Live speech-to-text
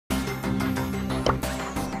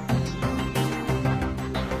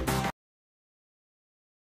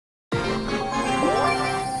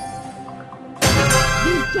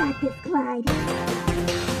got this, Clyde.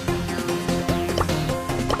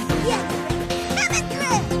 Yes, coming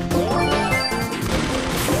through!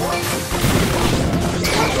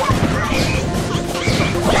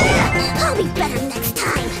 I'll be better next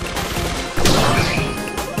time.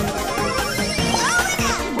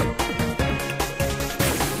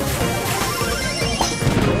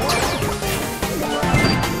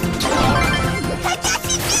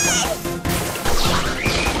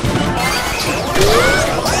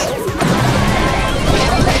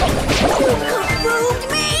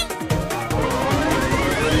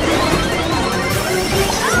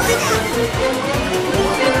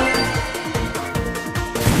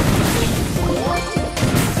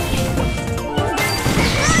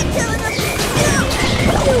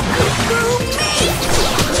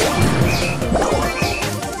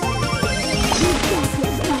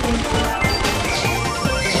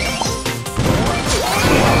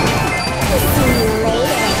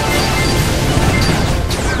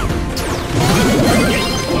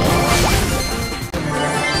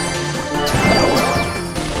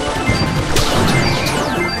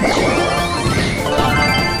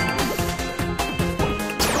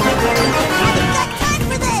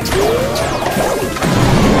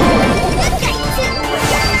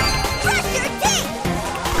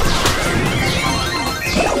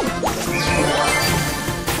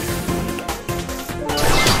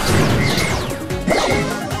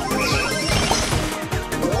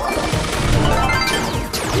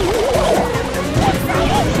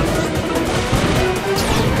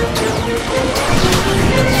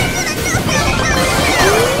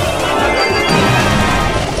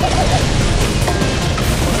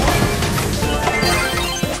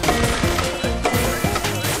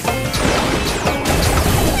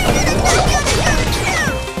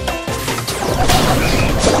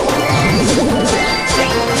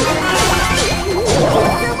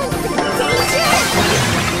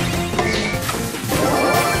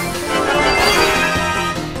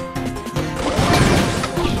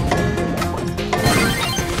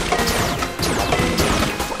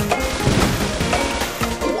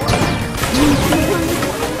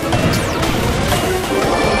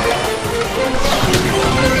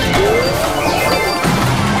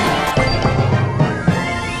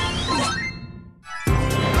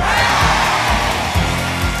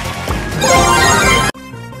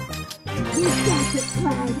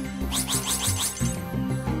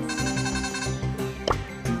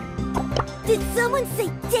 Did someone say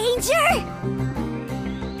danger?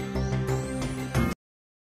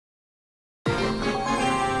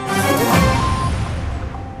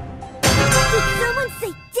 Did someone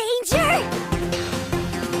say danger?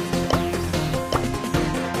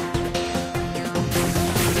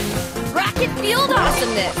 Rocket Field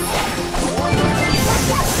Awesomeness!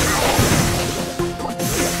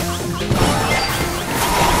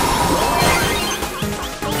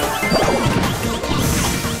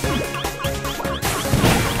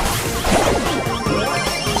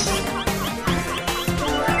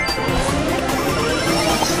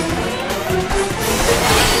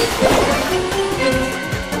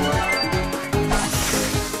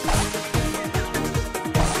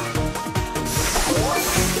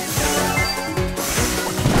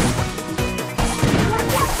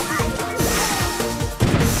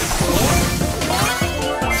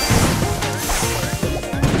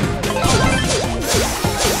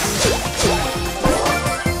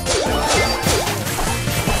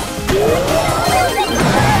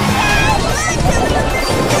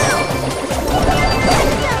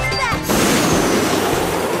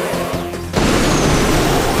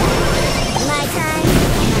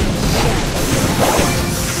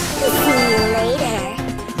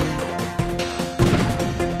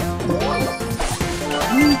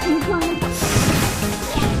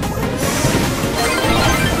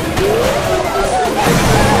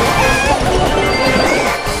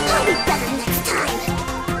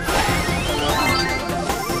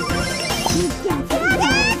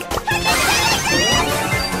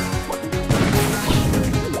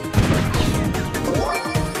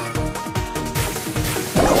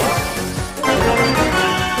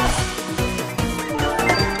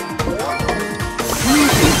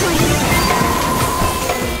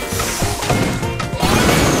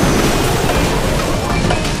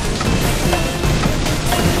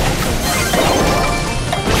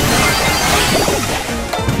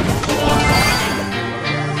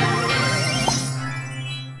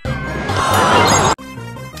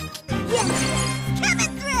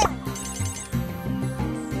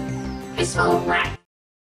 Alright.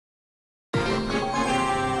 Bonnie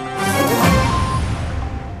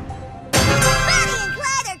and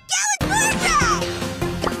Clyde are going for a ride!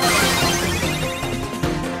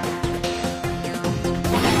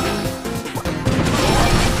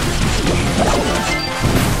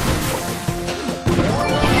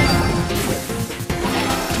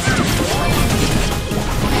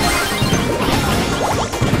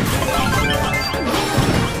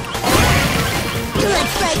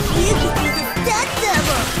 Looks like you could use a stunt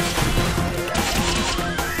double!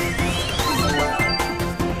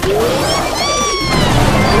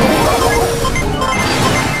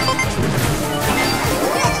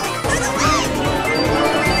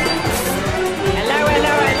 Hello,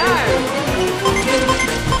 hello, hello.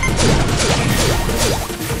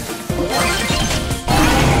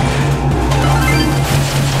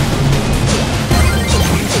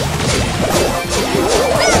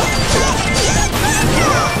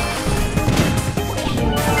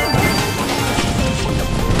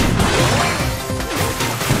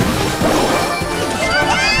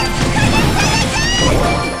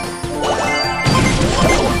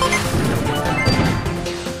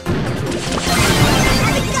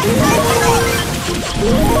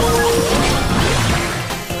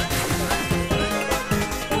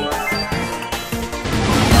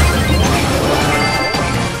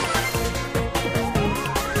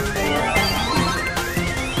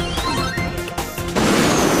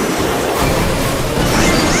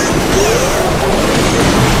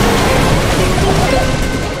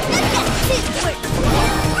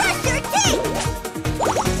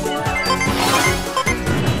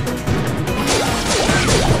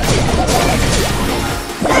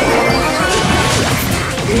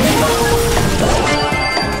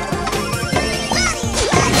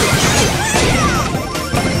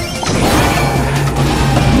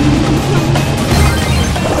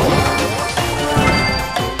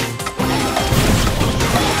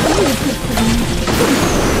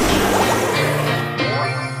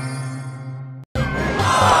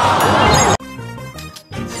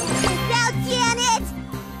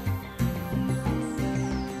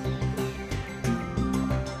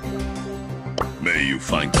 May you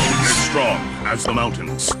find live strong as the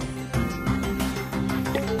mountains.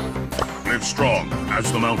 Live strong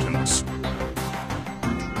as the mountains.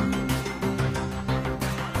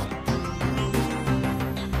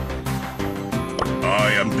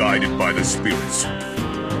 I am guided by the spirits.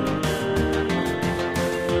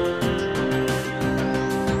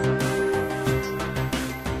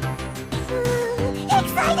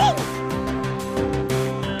 Exciting!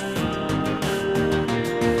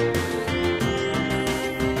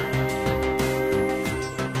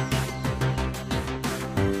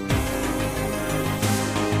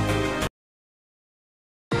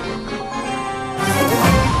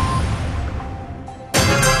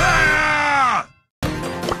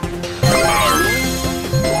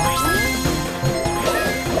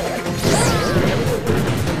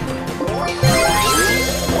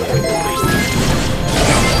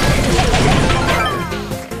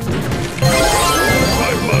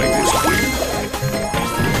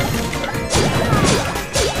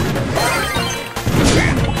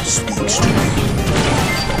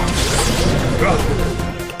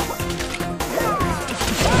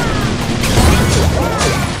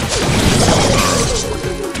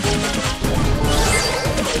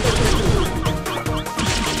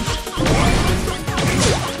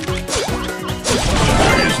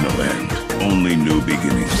 Only new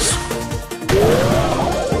beginnings.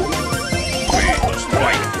 We must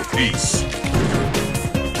fight for peace.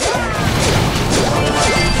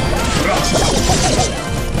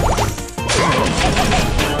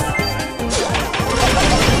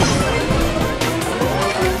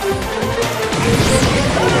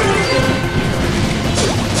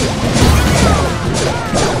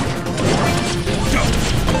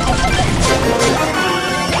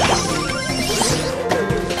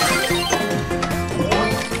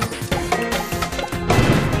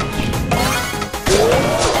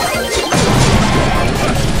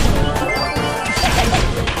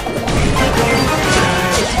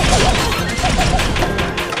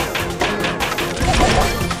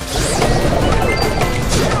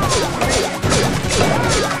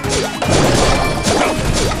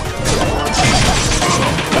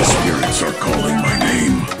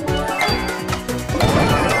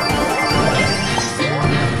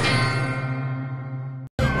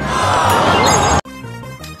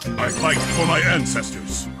 Fight for my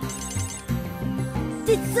ancestors.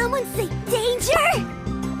 Did someone say danger?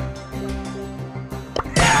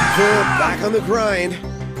 Back on the grind.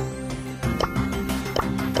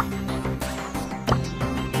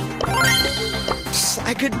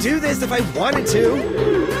 I could do this if I wanted to.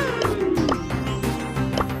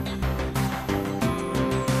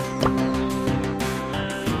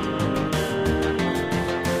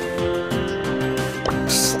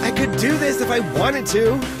 I could do this if I wanted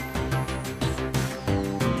to.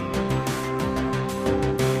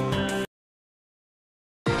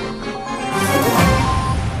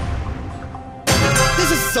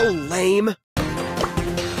 This is so lame.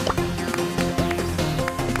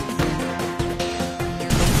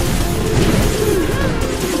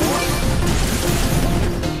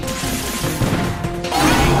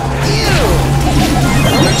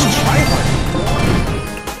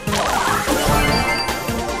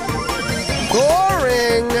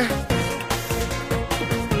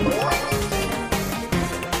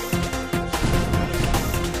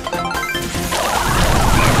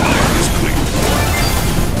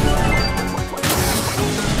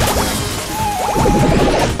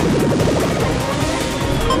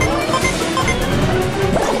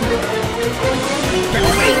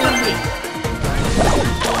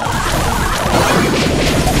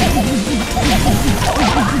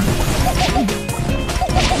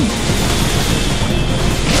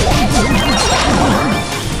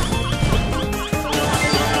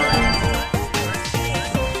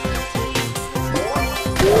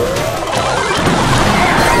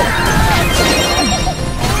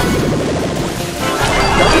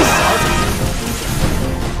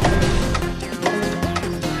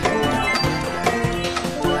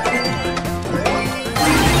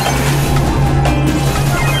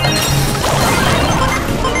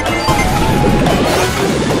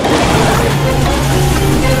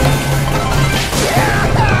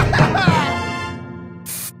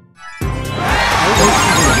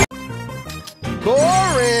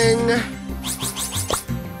 Boring!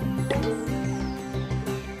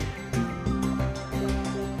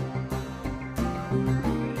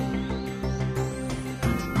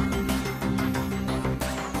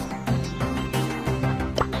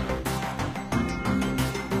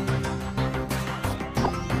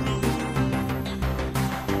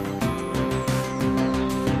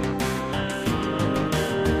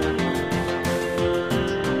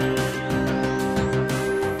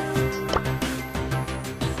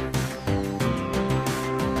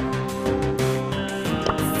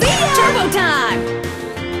 Turbo time!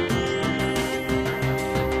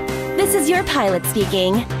 This is your pilot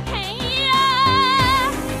speaking.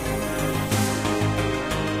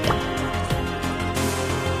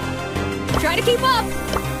 Try to keep up!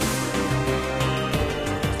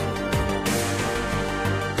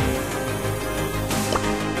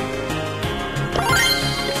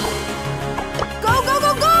 Go, go,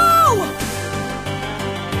 go, go!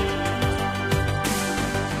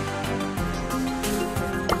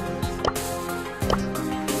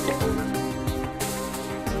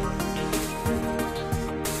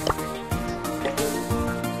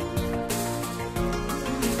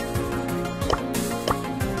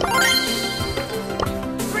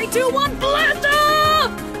 Three, two, one, blast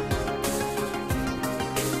off!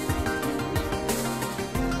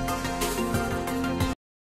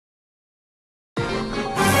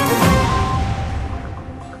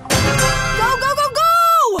 Go, go, go,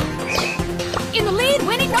 go! In the lead,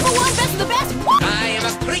 winning number one, best of the best. Woo! I am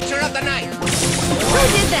a creature of the night. Who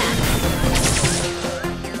did that?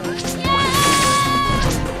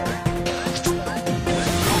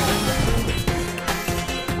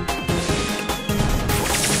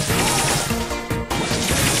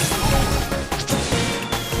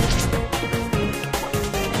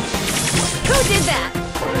 Who did that?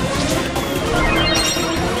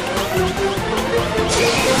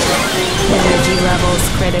 Energy levels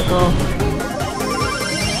critical.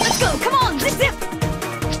 Let's go, come on, zip zip!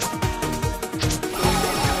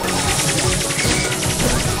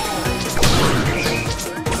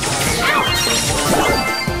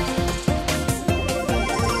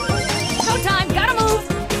 Go time, gotta move!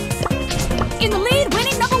 In the lead,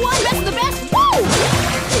 winning number one, best of the best.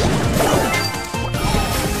 Woo!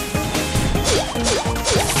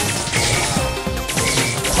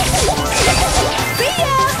 See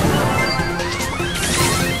ya!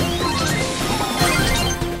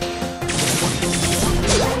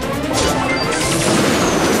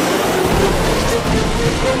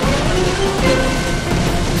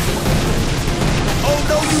 Oh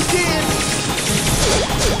no, you did!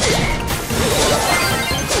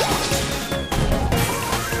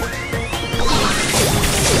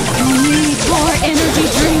 Need more energy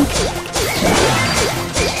drink.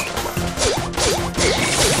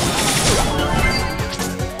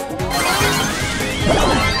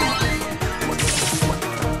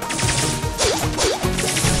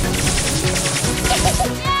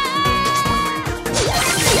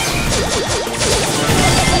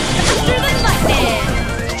 Faster than lightning.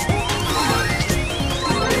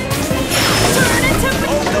 Turn into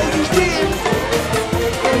Oh no, you did!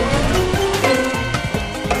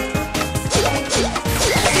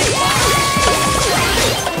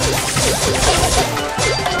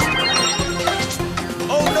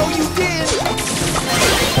 Oh no, you did!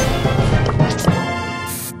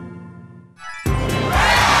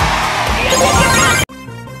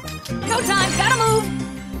 Go time, gotta move.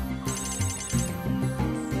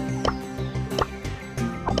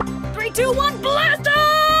 3, 2, 1, blast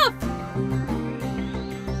off!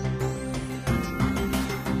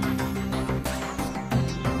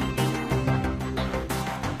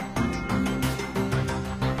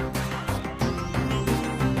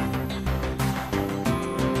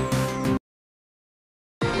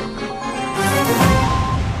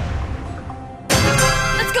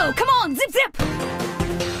 go! Come on, zip zip!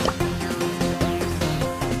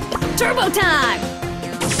 Turbo time!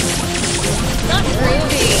 Not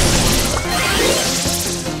groovy!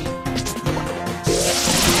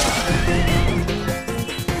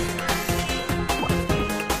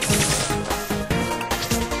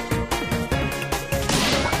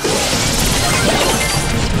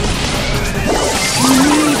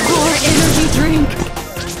 Core energy drink!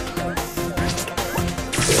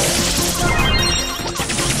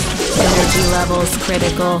 Energy levels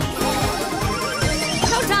critical.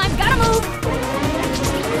 Showtime, gotta move!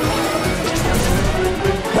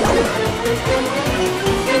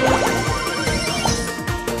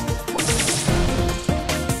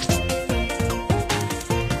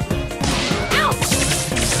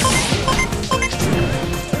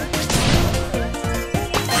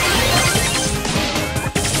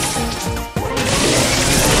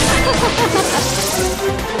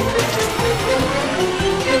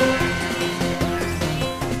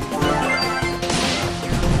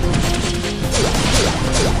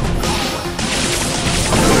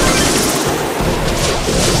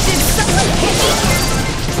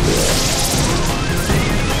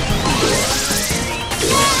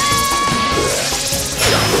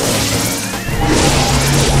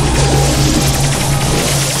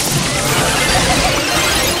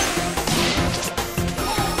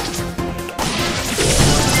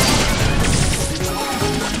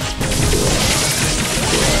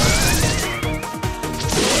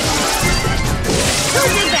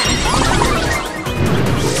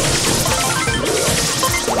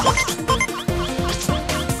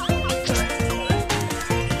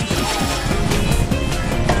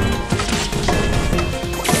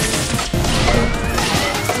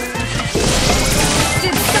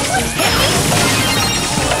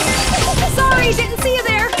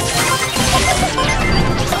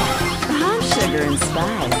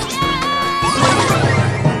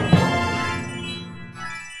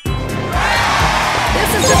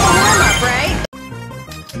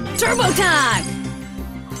 Turbo time!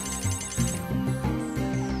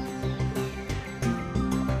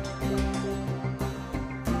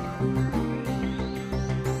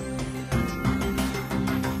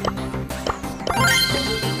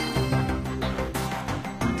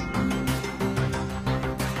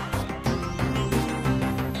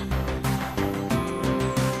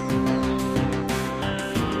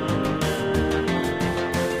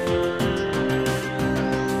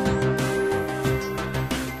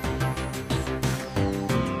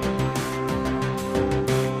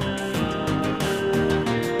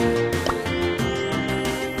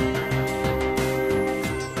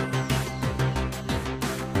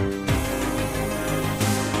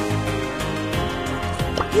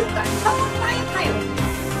 You got towed by a pirate!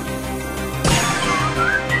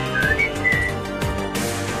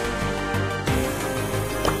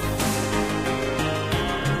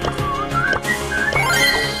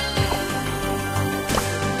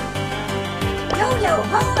 Yo-yo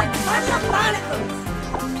ho and fun of barnacles!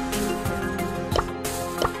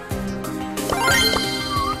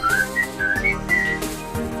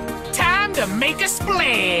 Time to make a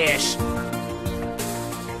splash!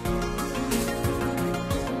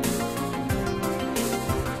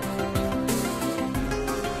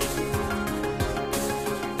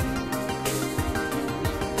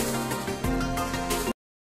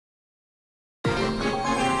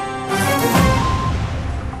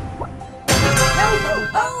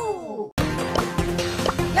 Yo-ho-ho!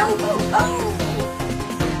 Yo-ho-ho!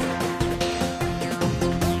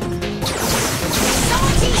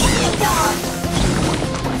 Salty sea dog!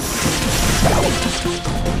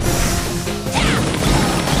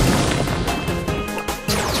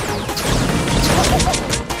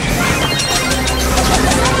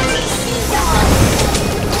 Salty sea dog!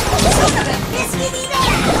 Son of a biscuit eater!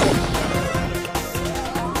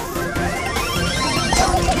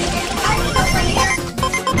 Don't get excited over here!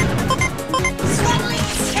 Scuttling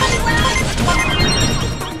scallywag! Son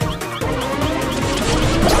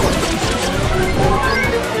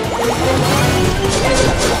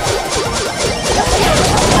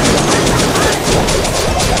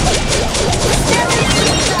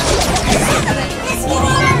of a biscuit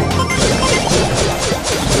eater!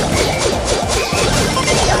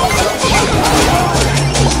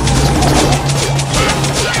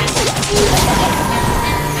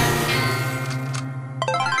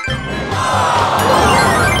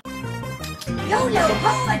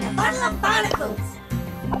 Yo-yo-ho and a bottle of barnacles!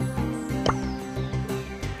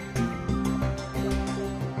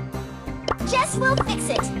 Jess will fix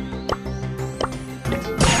it!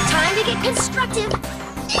 Time to get constructive!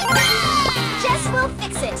 Jess will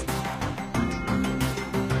fix it!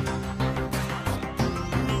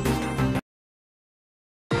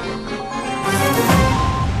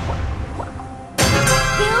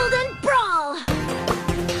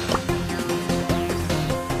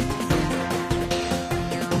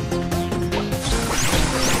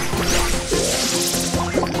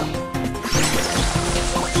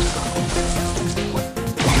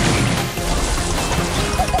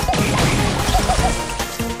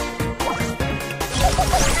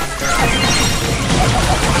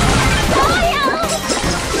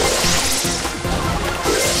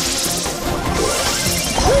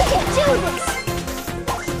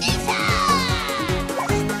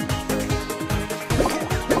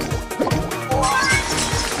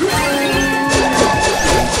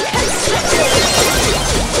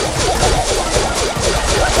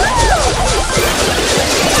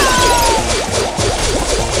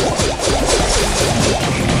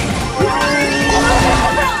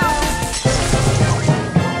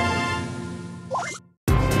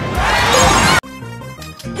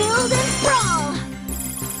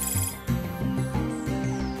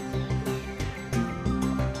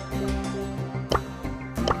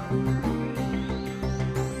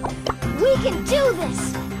 can do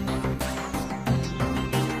this!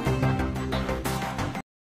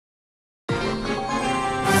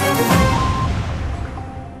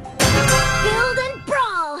 Build and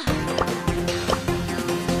brawl!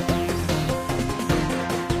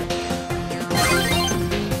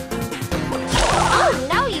 Oh,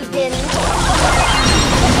 no you didn't!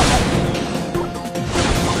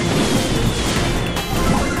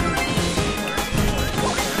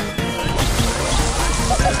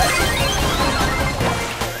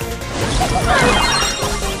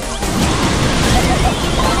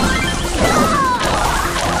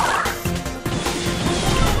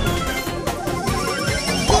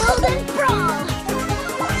 Build and brawl!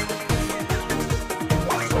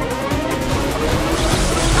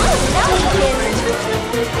 Oh, no you didn't!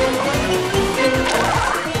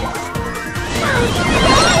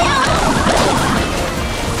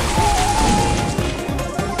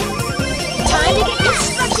 Time to get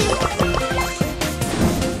constructive!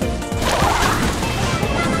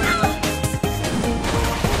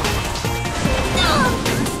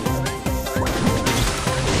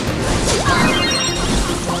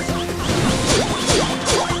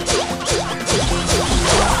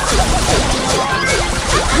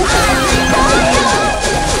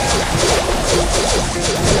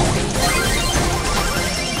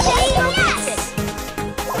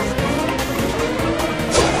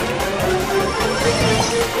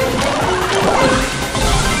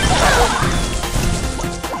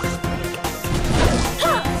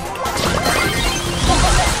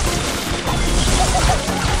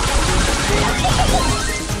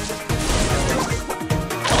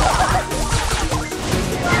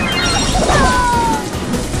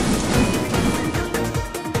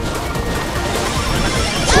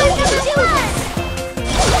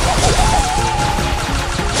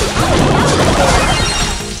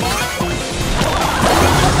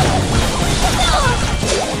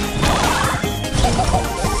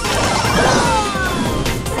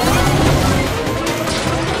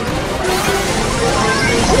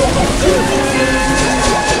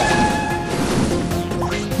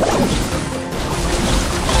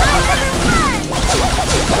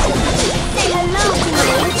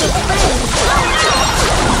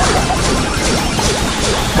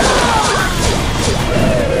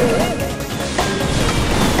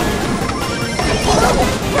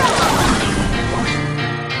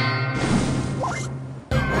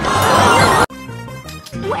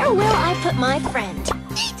 Where will I put my friend?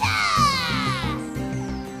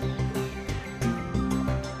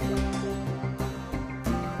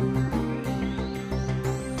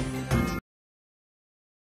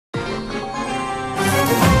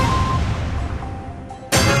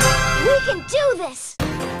 We can do this!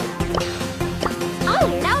 Oh,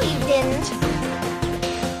 no you didn't!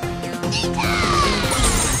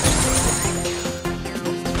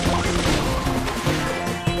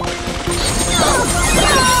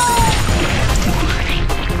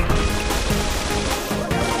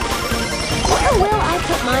 Where will I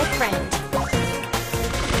put my friend?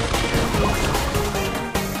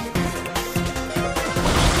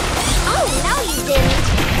 Oh, no you didn't!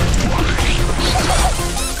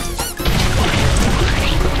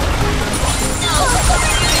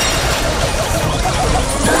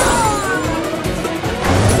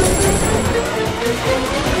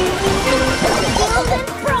 Build and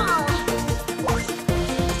brawl!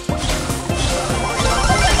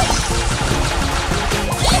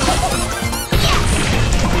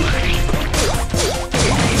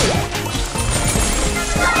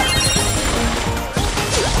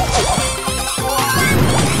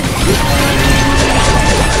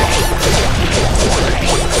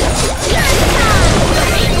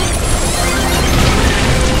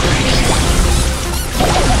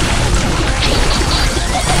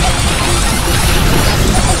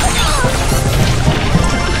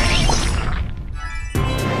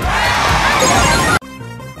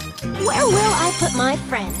 Where will I put my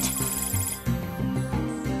friend?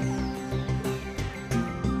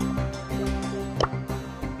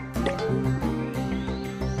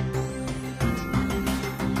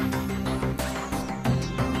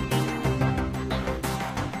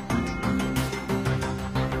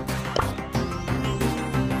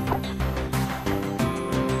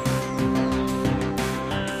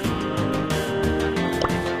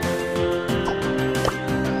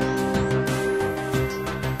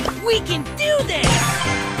 We can do this!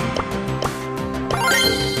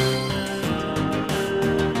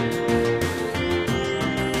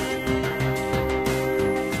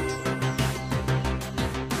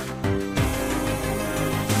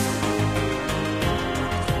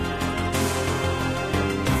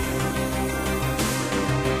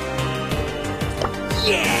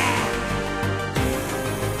 Yeah!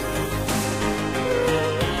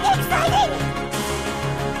 Exciting!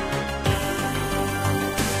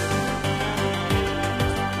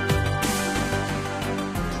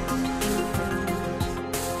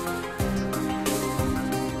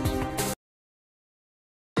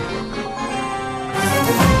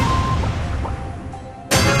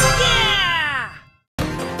 Yeah!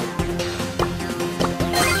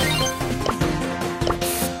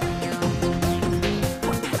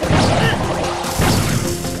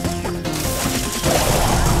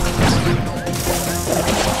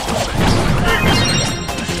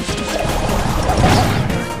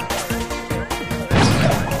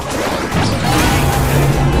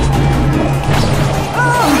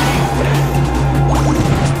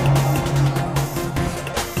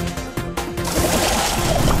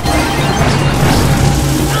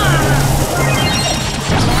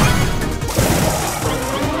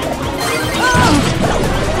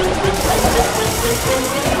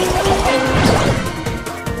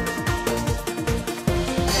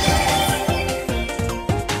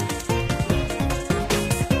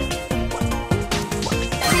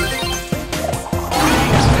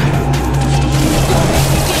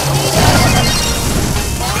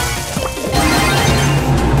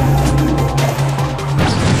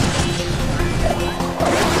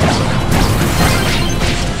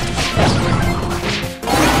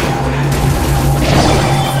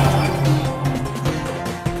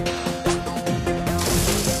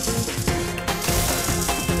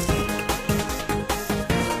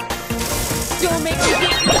 Don't make me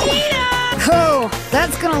get Vegeta! Oh,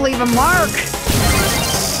 that's gonna leave a mark.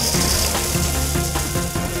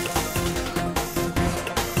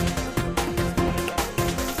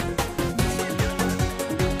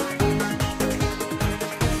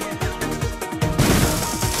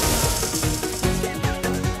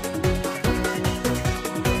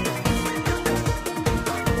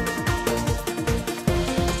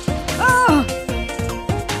 Oh!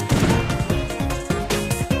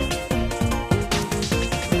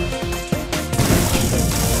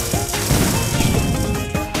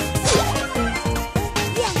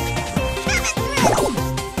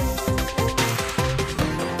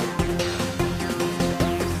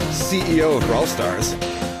 CEO of Brawl Stars.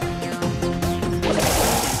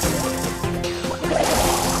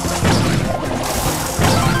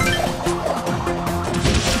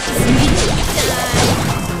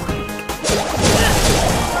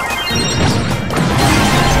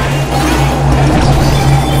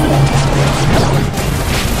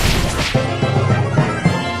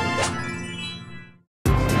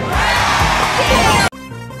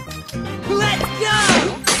 Let's go!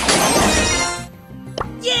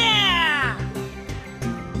 Yeah!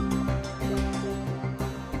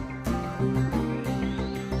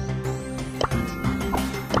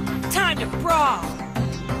 Time to brawl!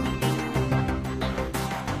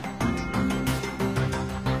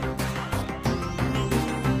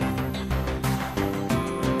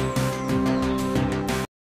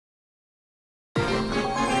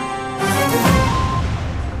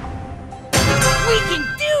 We can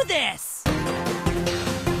do this!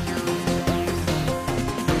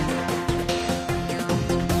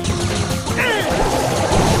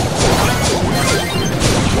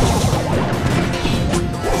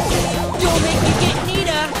 Don't make me get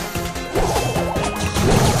Nita!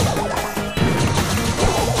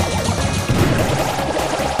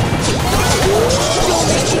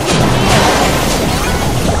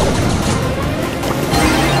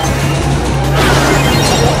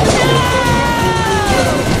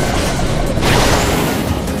 Don't make me get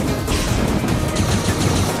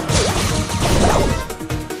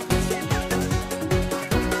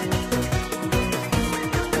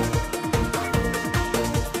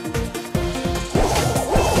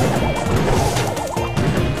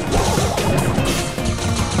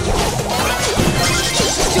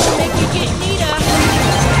Don't make me get Nita!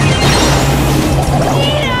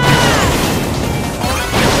 Nita!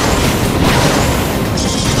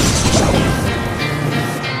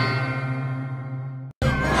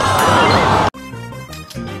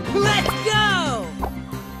 Let's go!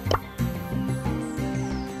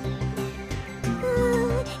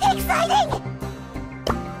 Exciting!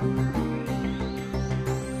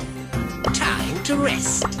 Time to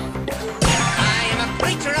rest. I am a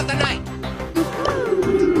creature of the night.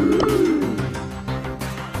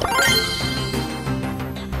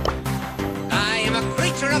 I am a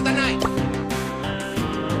creature of the night.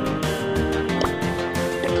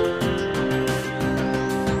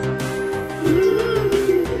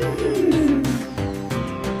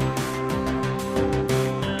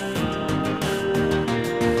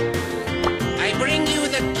 I bring you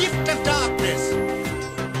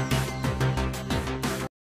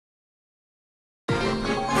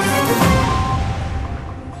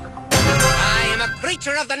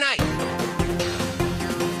creature of the night.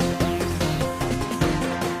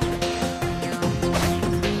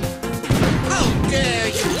 How dare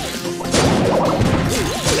you!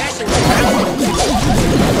 Dashing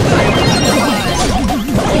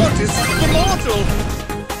Mortis the Mortal!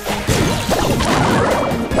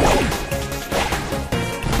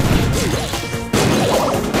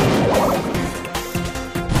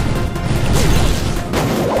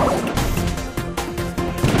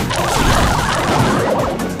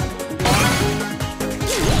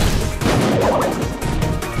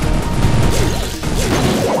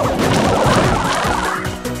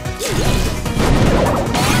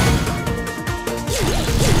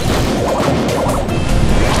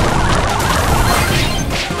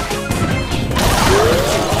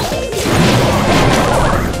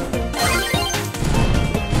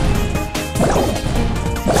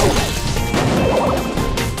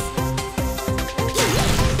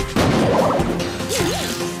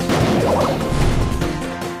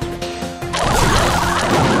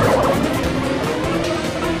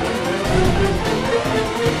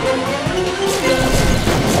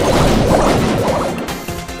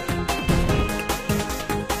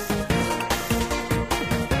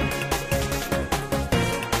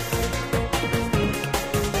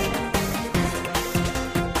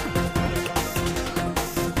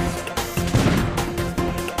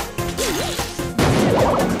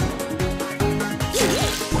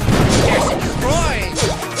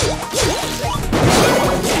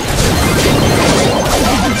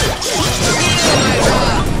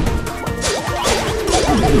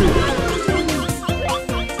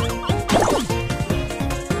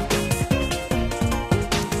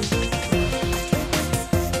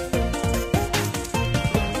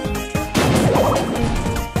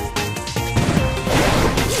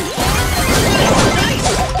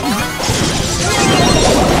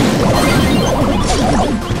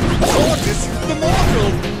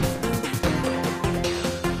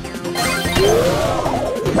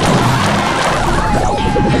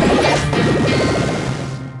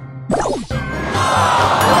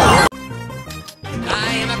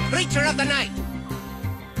 creature of the night.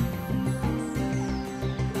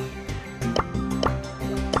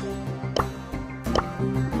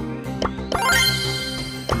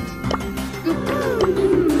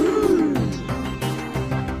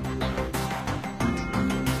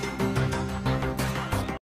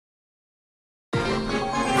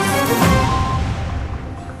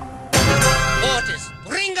 Mortis,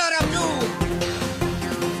 bringer of doom!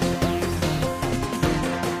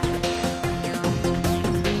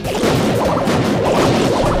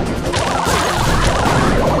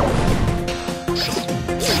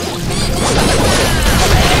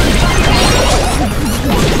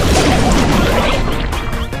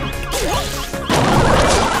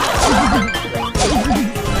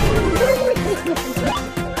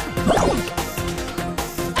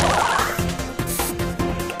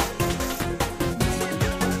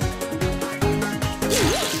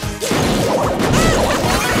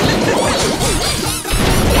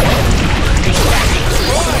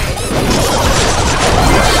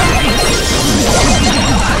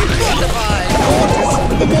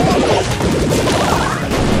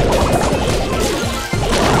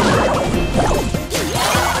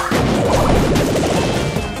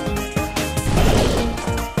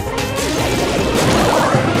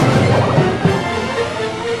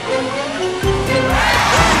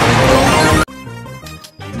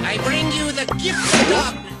 I bring you the gift of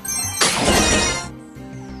darkness.